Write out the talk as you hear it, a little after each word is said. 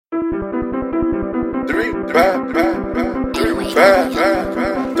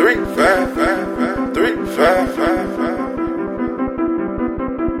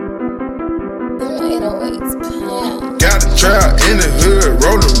Got a trap in the hood,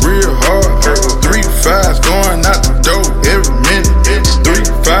 rolling real hard. 3 5s going out the door every minute. 3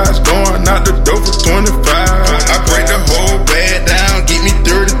 5s going out the door for 25. I break the whole bag down, get me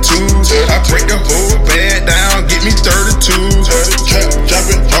 32s. I break the whole bag down, get me 32s. Trap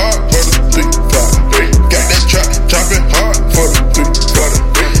dropping hard for the 3 5. Got that trap dropping hard for the 3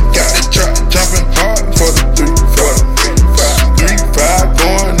 5. Got that trap dropping hard for the 3 5. 3 5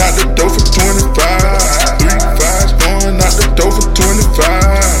 going out the door for 25. 3 5s going out the door for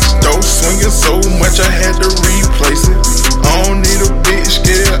 25. Dough swinging so much I had to replace it. I don't need a big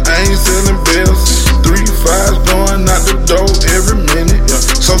scale, I ain't selling bells. 3 5s going out the door every minute.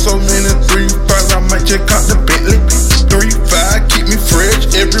 So many 3 5s I might check out the Bentley. 3 5 keep me fresh,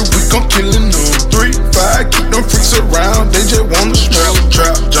 every week I'm killing them. 3 5 keep them freaks around, they just wanna smell.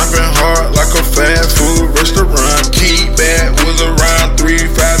 Trap jumping hard like a fast food restaurant. Key bag was around 3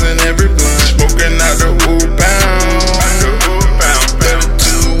 5s in every blunt. Smoking out the whole pound. Better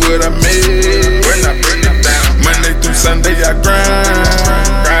do what I made. When I bring it down, Monday through Sunday I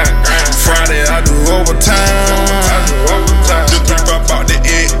grind. Friday I do overtime. The 3 5 bought the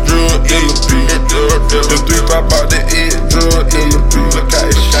egg, drug, LP. The 3 5 bought the egg, drug, LP. Look how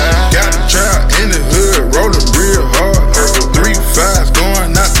it shine. Got a trap in the hood, rolling real hard. 3 5s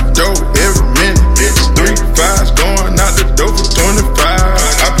going out the door every minute. 3 5s going out the door for 25.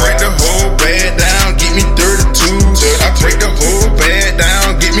 I break the whole bag down, get me 32s. I break the whole bag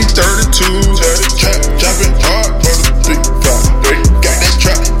down, get me 32s. Trap dropping hard for the 3 5. Got that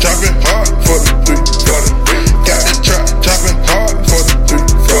trap dropping hard for the 3 5. Got that trap dropping hard for the 3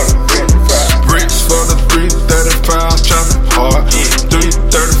 5. Bricks for the 335, chopping hard.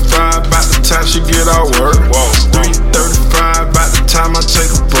 335 by the time she get out work. 335 by the time I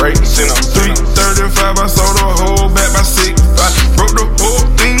take a break. 335 I sold the whole bag by 6 5. Broke the whole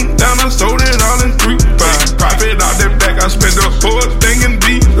thing down, I sold it all in 3 5. Profit out that bag, I spent the whole thing in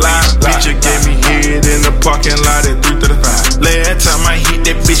B-Line. Bitch, you gave me head in the parking lot at 335. Last time I hit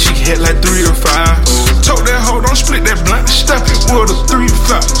that bitch, she hit like 3 to 5. Told that hoe don't split that blunt, stuck it with a 3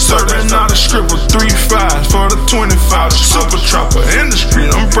 5. Serving all the script with 3 5s for the 25. The super chopper in the